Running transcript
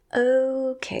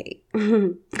Okay.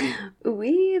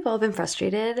 We've all been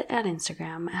frustrated at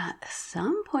Instagram at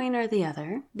some point or the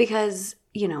other because,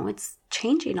 it's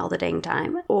changing all the dang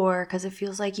time, or because it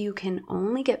feels like you can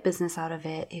only get business out of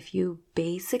it if you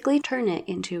basically turn it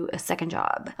into a second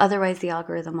job. Otherwise, the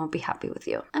algorithm won't be happy with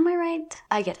you. Am I right?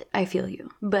 I get it. I feel you.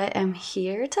 But I'm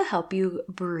here to help you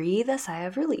breathe a sigh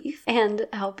of relief and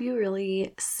help you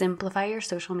really simplify your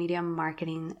social media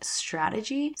marketing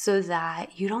strategy so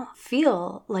that you don't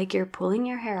feel like you're pulling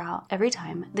your hair out every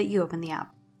time that you open the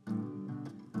app.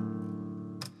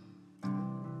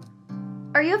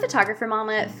 Are you a photographer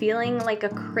mama feeling like a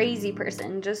crazy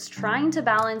person just trying to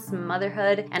balance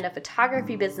motherhood and a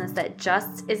photography business that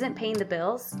just isn't paying the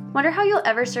bills? Wonder how you'll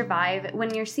ever survive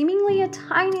when you're seemingly a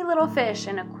tiny little fish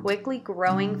in a quickly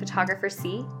growing photographer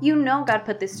sea? You know God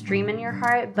put this dream in your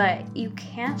heart, but you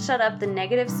can't shut up the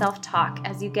negative self-talk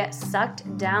as you get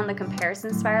sucked down the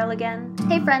comparison spiral again.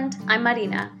 Hey friend, I'm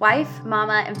Marina, wife,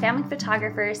 mama, and family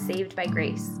photographer saved by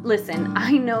grace. Listen,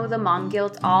 I know the mom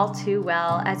guilt all too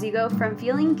well as you go from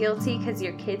feeling guilty because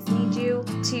your kids need you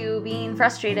to being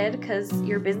frustrated because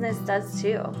your business does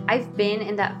too. I've been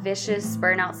in that vicious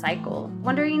burnout cycle,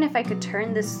 wondering if I could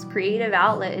turn this creative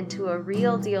outlet into a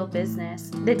real deal business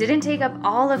that didn't take up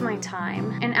all of my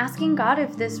time, and asking God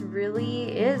if this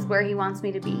really is where He wants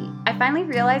me to be. I finally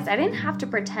realized I didn't have to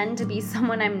pretend to be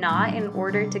someone I'm not in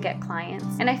order to get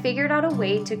clients, and I figured out a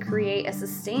way to create a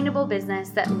sustainable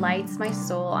business that lights my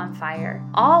soul on fire,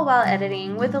 all while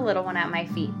editing with a little one at my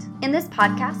feet. In this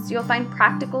podcast, you'll find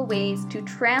practical ways to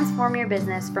transform your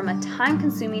business from a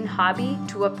time-consuming hobby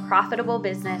to a profitable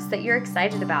business that you're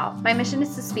excited about. My mission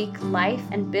is to speak life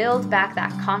and build back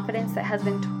that confidence that has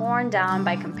been torn down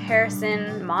by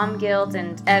comparison, mom guilt,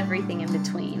 and everything in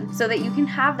between, so that you can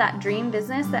have that dream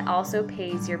business that also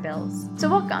pays your bills. So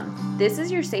welcome. This is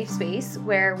your safe space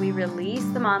where we release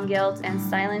the mom guilt and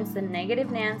silence the negative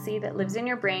Nancy that lives in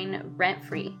your brain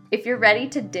rent-free. If you're ready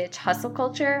to ditch hustle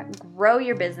culture, grow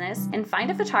your business, and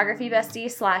find a photography bestie /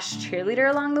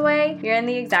 cheerleader along the way, you're in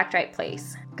the exact right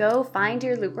place. Go find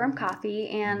your lukewarm coffee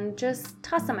and just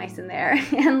toss some ice in there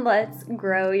and let's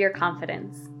grow your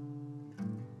confidence.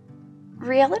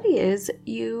 Reality is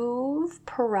you've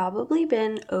probably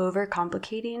been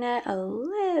overcomplicating it a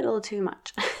little too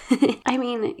much. I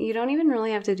mean, you don't even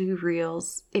really have to do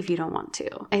reels if you don't want to.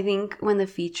 I think when the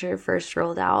feature first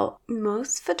rolled out,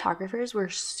 most photographers were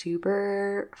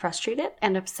super frustrated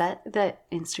and upset that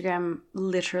Instagram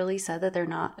literally said that they're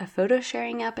not a photo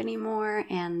sharing app anymore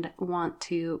and want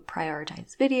to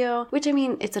prioritize video, which I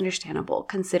mean, it's understandable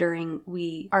considering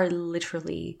we are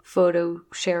literally photo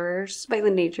sharers by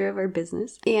the nature of our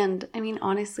business. And I mean,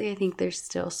 honestly, I think there's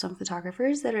still some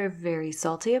photographers that are very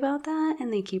salty about that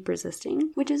and they keep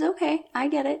resisting, which is okay. I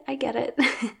get it.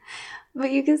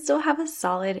 But you can still have a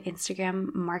solid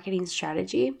Instagram marketing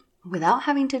strategy without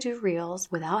having to do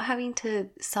reels, without having to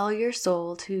sell your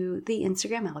soul to the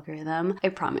Instagram algorithm, I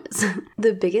promise.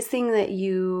 The biggest thing that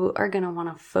you are going to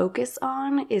want to focus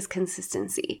on is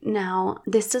consistency. Now,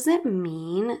 this doesn't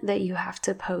mean that you have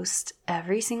to post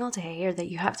every single day or that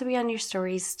you have to be on your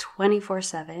stories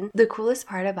 24/7. The coolest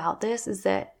part about this is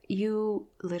that you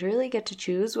literally get to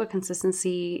choose what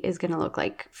consistency is going to look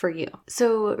like for you.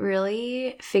 So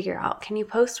really figure out, can you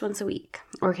post once a week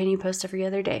or can you post every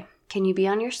other day? Can you be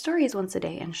on your stories once a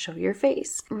day and show your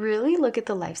face? Really look at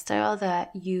the lifestyle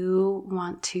that you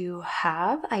want to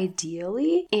have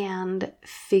ideally and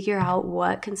figure out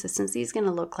what consistency is going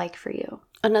to look like for you.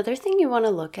 Another thing you want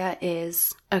to look at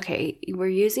is, okay, we're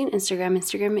using Instagram.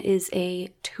 Instagram is a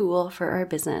tool for our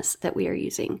business that we are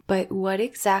using. But what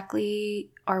exactly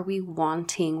are we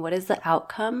wanting? What is the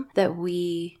outcome that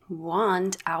we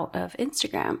want out of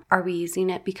Instagram? Are we using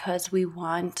it because we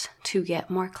want to get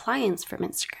more clients from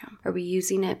Instagram? Are we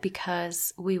using it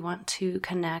because we want to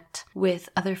connect with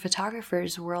other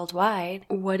photographers worldwide?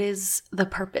 What is the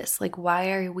purpose? Like,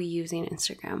 why are we using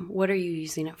Instagram? What are you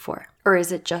using it for? Or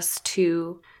is it just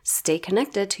to stay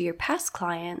connected to your past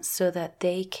clients so that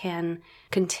they can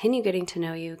continue getting to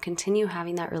know you, continue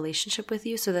having that relationship with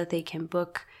you so that they can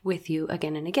book with you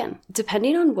again and again?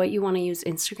 Depending on what you want to use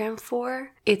Instagram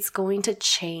for, it's going to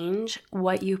change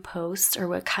what you post or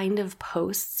what kind of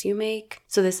posts you make.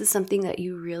 So this is something that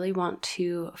you really want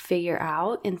to figure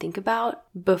out and think about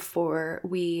before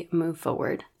we move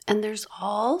forward. And there's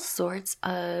all sorts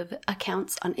of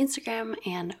accounts on Instagram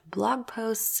and blog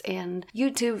posts and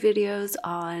YouTube videos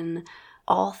on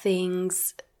all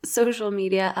things social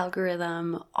media,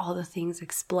 algorithm, all the things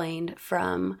explained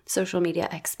from social media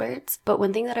experts. But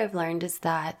one thing that I've learned is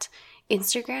that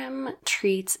Instagram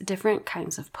treats different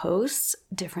kinds of posts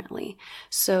differently.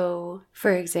 So,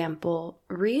 for example,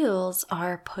 Reels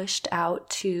are pushed out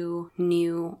to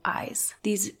new eyes.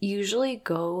 These usually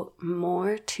go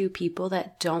more to people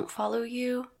that don't follow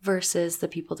you versus the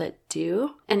people that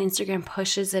do. And Instagram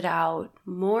pushes it out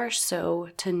more so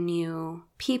to new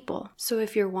people. So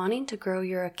if you're wanting to grow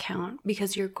your account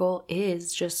because your goal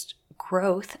is just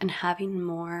growth and having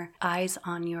more eyes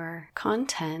on your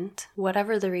content,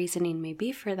 whatever the reasoning may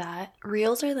be for that,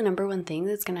 Reels are the number one thing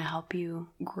that's going to help you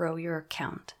grow your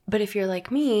account. But if you're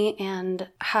like me and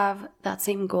have that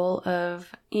same goal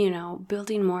of,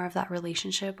 building more of that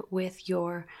relationship with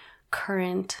your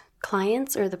current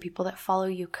clients or the people that follow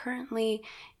you currently,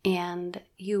 and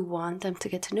you want them to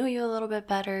get to know you a little bit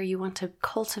better, you want to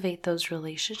cultivate those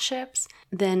relationships,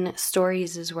 then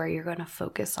stories is where you're going to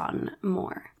focus on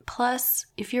more. Plus,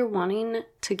 if you're wanting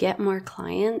to get more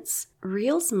clients,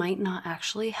 Reels might not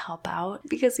actually help out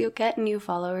because you'll get new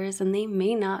followers and they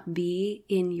may not be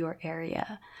in your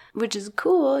area, which is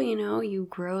cool. You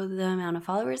grow the amount of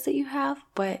followers that you have,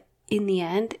 but in the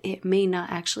end, it may not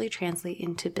actually translate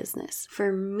into business.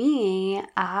 For me,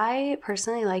 I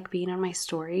personally like being on my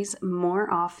stories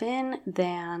more often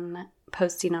than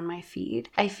posting on my feed.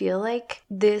 I feel like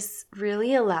this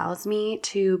really allows me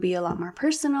to be a lot more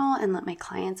personal and let my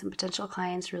clients and potential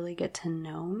clients really get to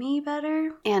know me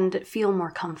better and feel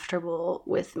more comfortable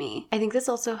with me. I think this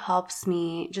also helps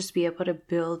me just be able to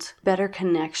build better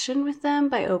connection with them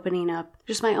by opening up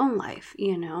just my own life,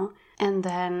 And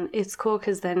then it's cool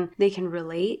because then they can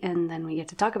relate and then we get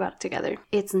to talk about it together.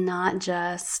 It's not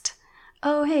just,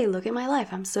 oh, hey, look at my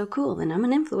life. I'm so cool and I'm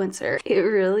an influencer. It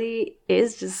really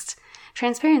is just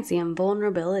transparency and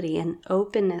vulnerability and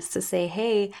openness to say,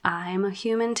 hey, I'm a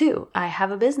human too. I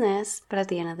have a business, but at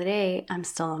the end of the day, I'm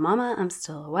still a mama, I'm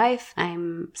still a wife,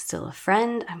 I'm still a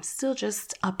friend, I'm still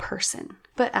just a person.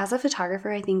 But as a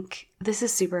photographer, I think this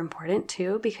is super important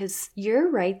too, because you're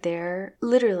right there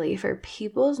literally for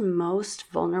people's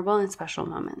most vulnerable and special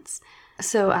moments.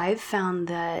 So I've found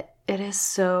that it is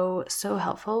so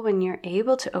helpful when you're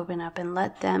able to open up and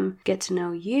let them get to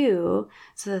know you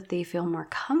so that they feel more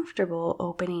comfortable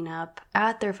opening up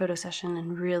at their photo session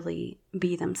and really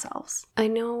be themselves. I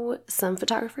know some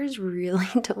photographers really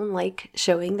don't like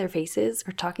showing their faces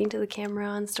or talking to the camera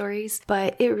on stories,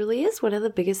 but it really is one of the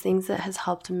biggest things that has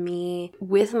helped me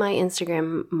with my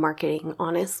Instagram marketing,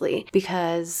 honestly,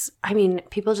 because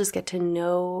people just get to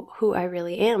know who I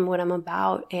really am, what I'm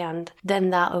about, and then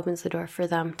that opens the door for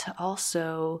them to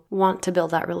also want to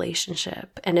build that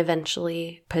relationship and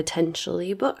eventually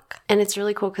potentially book. And it's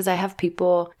really cool because I have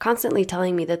people constantly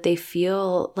telling me that they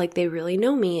feel like they really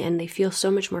know me and they feel so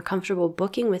much more comfortable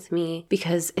booking with me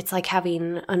because it's like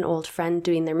having an old friend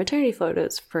doing their maternity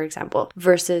photos, for example,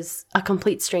 versus a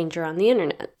complete stranger on the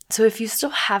internet. So if you still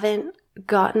haven't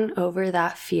gotten over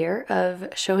that fear of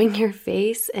showing your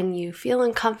face and you feel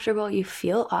uncomfortable, you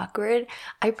feel awkward,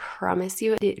 I promise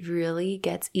you it really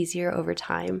gets easier over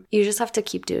time. You just have to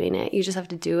keep doing it. You just have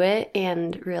to do it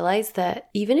and realize that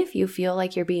even if you feel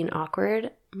like you're being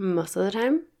awkward, most of the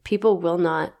time, people will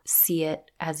not see it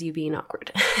as you being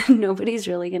awkward. Nobody's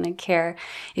really going to care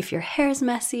if your hair is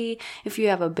messy, if you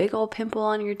have a big old pimple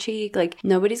on your cheek.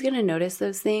 Nobody's going to notice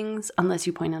those things unless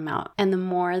you point them out. And the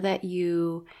more that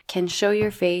you can show your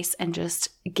face and just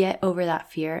get over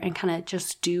that fear and kind of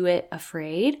just do it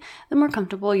afraid, the more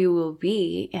comfortable you will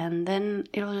be. And then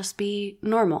it'll just be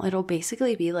normal. It'll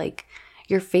basically be like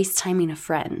you're FaceTiming a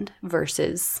friend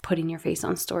versus putting your face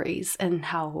on stories, and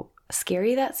how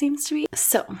scary that seems to be.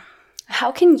 So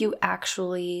how can you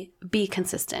actually be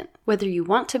consistent? Whether you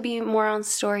want to be more on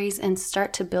stories and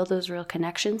start to build those real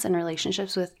connections and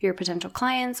relationships with your potential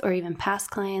clients or even past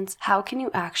clients, how can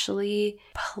you actually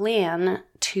plan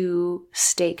to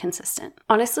stay consistent?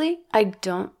 Honestly, I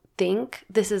don't think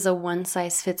this is a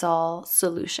one-size-fits-all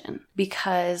solution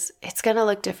because it's going to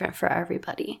look different for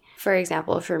everybody. For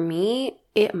example, for me,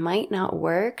 it might not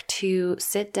work to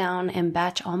sit down and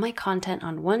batch all my content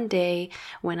on one day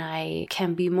when I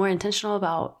can be more intentional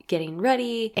about getting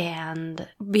ready and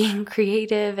being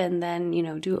creative and then,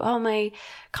 do all my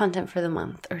content for the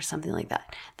month or something like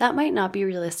that. That might not be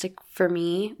realistic for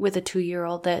me with a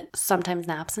 2-year-old that sometimes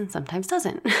naps and sometimes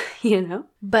doesn't,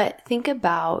 But think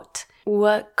about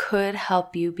what could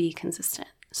help you be consistent.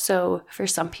 So for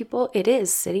some people, it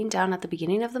is sitting down at the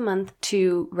beginning of the month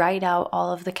to write out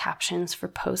all of the captions for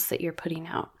posts that you're putting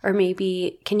out. Or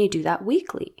maybe can you do that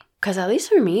weekly? Because at least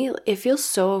for me, it feels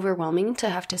so overwhelming to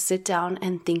have to sit down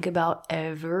and think about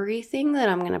everything that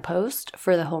I'm going to post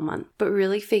for the whole month, but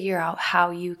really figure out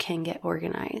how you can get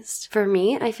organized. For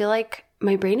me, I feel like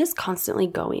my brain is constantly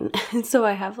going. So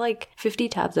I have like 50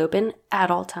 tabs open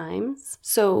at all times.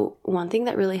 So one thing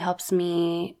that really helps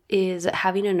me is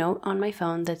having a note on my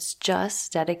phone that's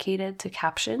just dedicated to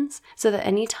captions, so that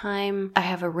anytime I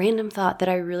have a random thought that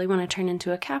I really want to turn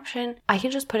into a caption, I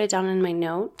can just put it down in my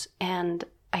note and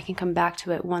I can come back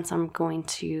to it once I'm going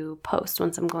to post,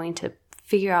 once I'm going to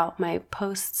figure out my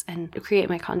posts and create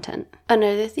my content.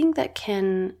 Another thing that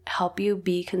can help you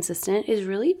be consistent is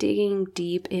really digging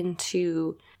deep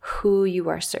into who you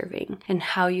are serving and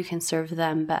how you can serve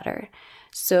them better.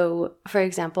 So, for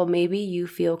example, maybe you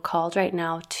feel called right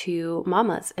now to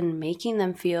mamas and making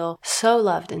them feel so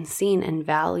loved and seen and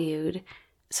valued.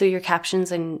 So your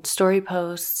captions and story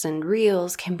posts and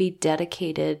reels can be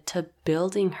dedicated to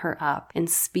building her up and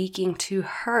speaking to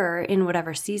her in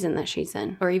whatever season that she's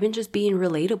in, or even just being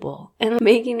relatable and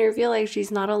making her feel like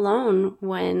she's not alone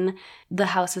when the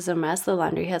house is a mess, the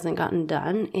laundry hasn't gotten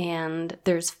done, and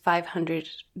there's 500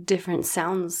 different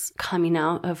sounds coming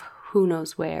out of who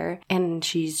knows where, and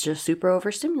she's just super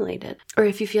overstimulated. Or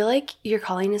if you feel like your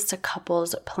calling is to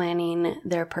couples planning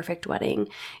their perfect wedding,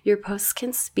 your posts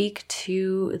can speak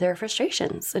to their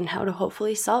frustrations and how to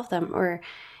hopefully solve them, or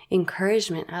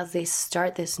encouragement as they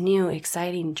start this new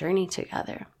exciting journey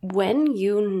together. When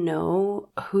you know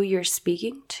who you're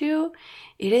speaking to,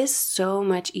 it is so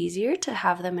much easier to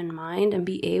have them in mind and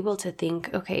be able to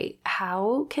think, okay,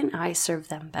 how can I serve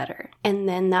them better? And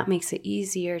then that makes it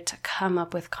easier to come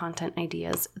up with content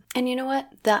ideas. And you know what?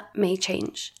 That may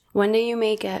change. One day you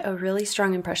may get a really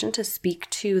strong impression to speak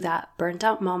to that burnt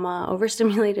out mama,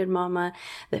 overstimulated mama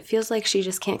that feels like she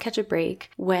just can't catch a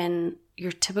break, when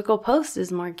your typical post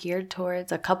is more geared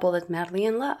towards a couple that's madly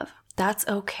in love. That's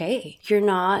okay. You're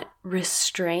not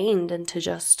restrained into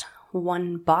just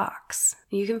one box.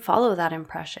 You can follow that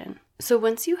impression. So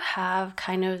once you have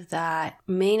kind of that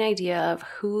main idea of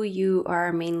who you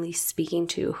are mainly speaking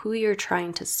to, who you're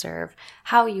trying to serve,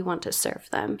 how you want to serve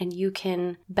them, and you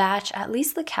can batch at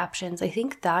least the captions, I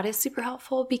think that is super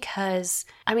helpful because,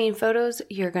 photos,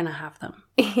 you're going to have them.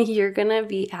 You're going to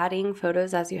be adding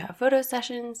photos as you have photo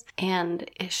sessions, and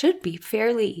it should be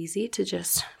fairly easy to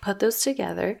just put those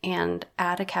together and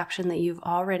add a caption that you've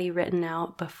already written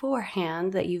out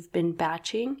beforehand that you've been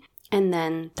batching. And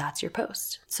then that's your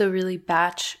post. So really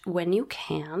batch when you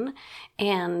can,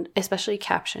 and especially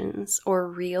captions or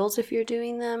reels if you're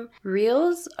doing them.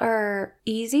 Reels are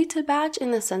easy to batch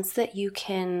in the sense that you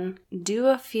can do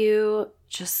a few,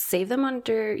 just save them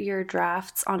under your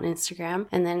drafts on Instagram,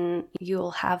 and then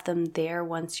you'll have them there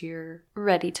once you're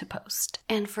ready to post.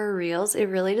 And for reels, it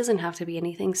really doesn't have to be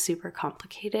anything super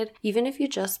complicated. Even if you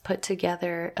just put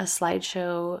together a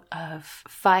slideshow of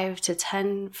 5 to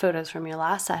 10 photos from your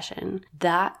last session,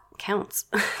 that counts.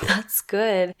 That's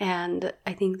good. And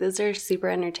I think those are super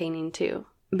entertaining too.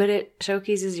 But it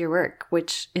showcases your work,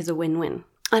 which is a win-win.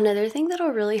 Another thing that'll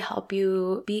really help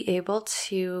you be able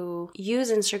to use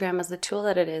Instagram as the tool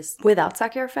that it is without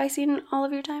sacrificing all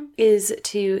of your time is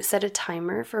to set a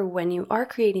timer for when you are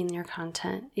creating your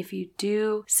content. If you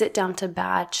do sit down to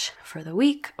batch for the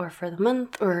week or for the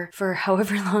month or for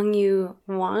however long you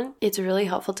want, it's really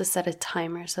helpful to set a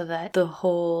timer so that the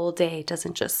whole day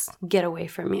doesn't just get away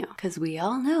from you. Because we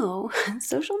all know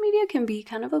social media can be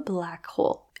kind of a black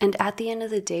hole. And at the end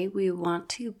of the day, we want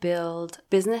to build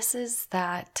businesses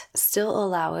that still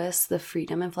allow us the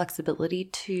freedom and flexibility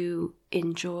to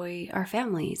enjoy our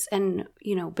families and,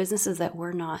 businesses that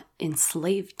we're not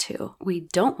enslaved to. We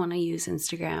don't want to use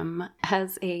Instagram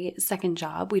as a second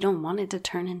job. We don't want it to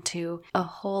turn into a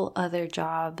whole other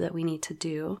job that we need to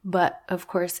do. But of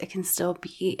course, it can still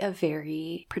be a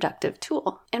very productive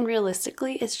tool. And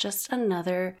realistically, it's just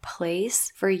another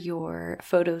place for your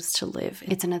photos to live.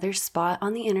 It's another spot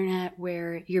on the internet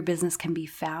where your business can be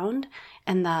found,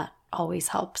 and that always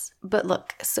helps. But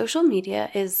look, social media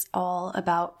is all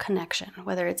about connection,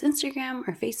 whether it's Instagram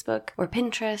or Facebook or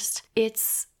Pinterest.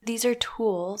 These are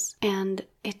tools, and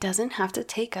it doesn't have to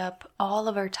take up all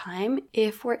of our time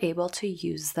if we're able to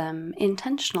use them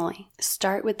intentionally.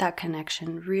 Start with that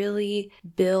connection. Really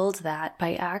build that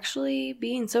by actually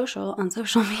being social on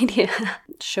social media.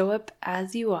 Show up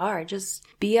as you are. Just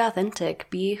be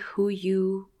authentic. Be who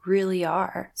you really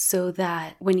are, so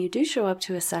that when you do show up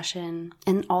to a session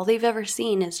and all they've ever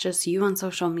seen is just you on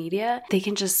social media, they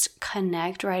can just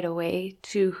connect right away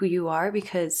to who you are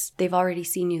because they've already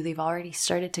seen you. They've already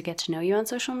started to get to know you on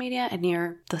social media, and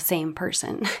you're the same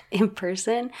person in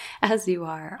person as you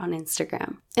are on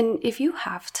Instagram. And if you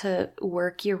have to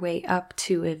work your way up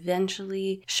to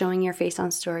eventually showing your face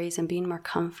on stories and being more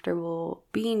comfortable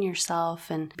being yourself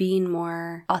and being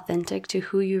more authentic to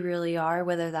who you really are,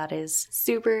 whether that is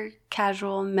super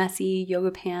casual, messy yoga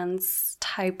pants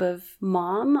type of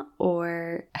mom,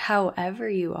 or however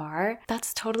you are,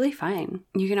 that's totally fine.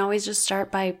 You can always just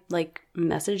start by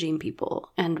messaging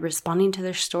people and responding to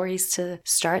their stories to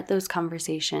start those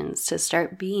conversations, to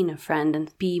start being a friend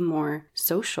and be more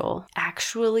social.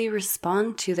 Actually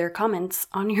respond to their comments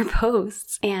on your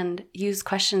posts and use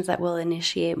questions that will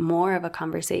initiate more of a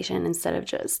conversation instead of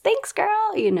just, thanks girl,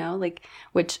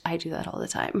 which I do that all the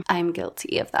time. I'm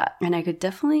guilty of that. And I could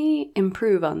definitely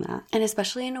improve on that. And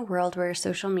especially in a world where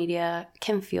social media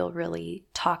can feel really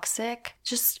toxic,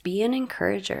 just be an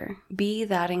encourager. Be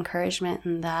that encouragement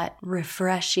and that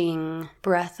refreshing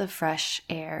breath of fresh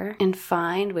air, and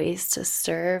find ways to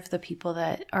serve the people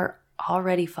that are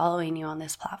already following you on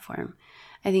this platform.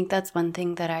 I think that's one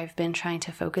thing that I've been trying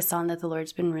to focus on, that the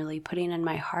Lord's been really putting in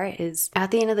my heart, is at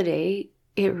the end of the day,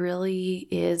 it really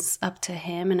is up to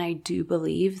Him. And I do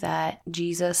believe that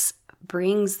Jesus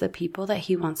brings the people that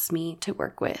He wants me to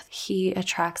work with. He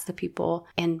attracts the people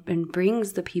and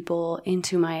brings the people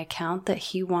into my account that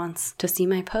He wants to see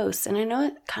my posts. And I know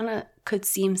it kind of could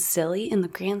seem silly in the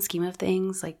grand scheme of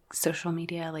things, like social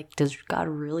media. Does God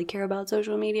really care about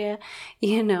social media?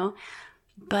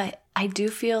 But I do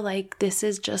feel like this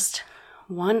is just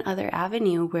one other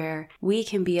avenue where we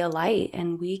can be a light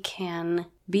and we can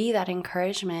be that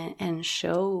encouragement and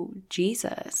show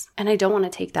Jesus. And I don't want to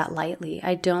take that lightly.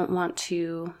 I don't want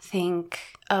to think,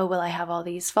 oh, well, I have all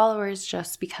these followers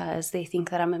just because they think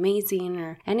that I'm amazing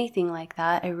or anything like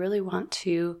that. I really want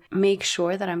to make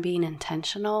sure that I'm being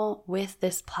intentional with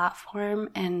this platform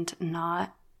and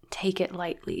not take it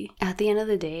lightly. At the end of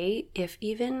the day, if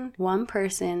even one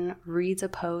person reads a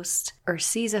post or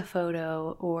sees a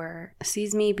photo or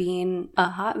sees me being a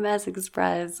hot mess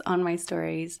express on my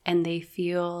stories, and they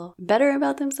feel better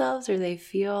about themselves, or they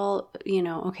feel,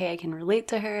 okay, I can relate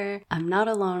to her, I'm not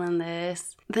alone in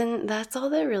this, then that's all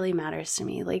that really matters to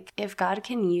me. If God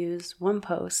can use one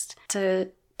post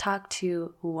to talk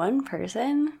to one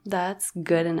person, that's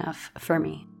good enough for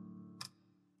me.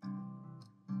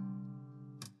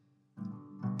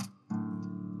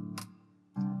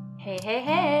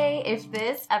 Hey, if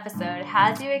this episode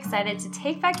has you excited to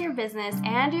take back your business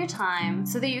and your time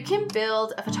so that you can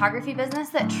build a photography business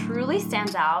that truly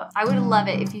stands out, I would love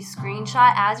it if you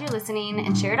screenshot as you're listening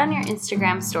and share it on your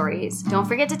Instagram stories. Don't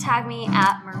forget to tag me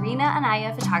at Marina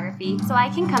Anaya Photography so I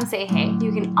can come say hey.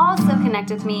 You can also connect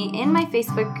with me in my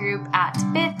Facebook group at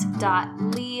bit.ly/Called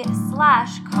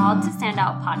to Stand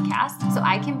Out podcast so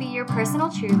I can be your personal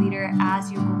cheerleader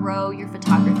as you grow your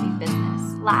photography business.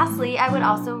 Lastly, I would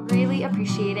also really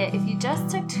appreciate it if you just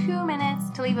took 2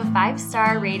 minutes to leave a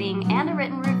 5-star rating and a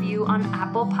written review on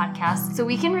Apple Podcasts so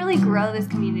we can really grow this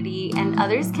community and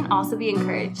others can also be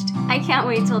encouraged. I can't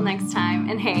wait till next time.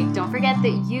 And hey, don't forget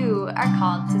that you are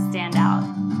called to stand out.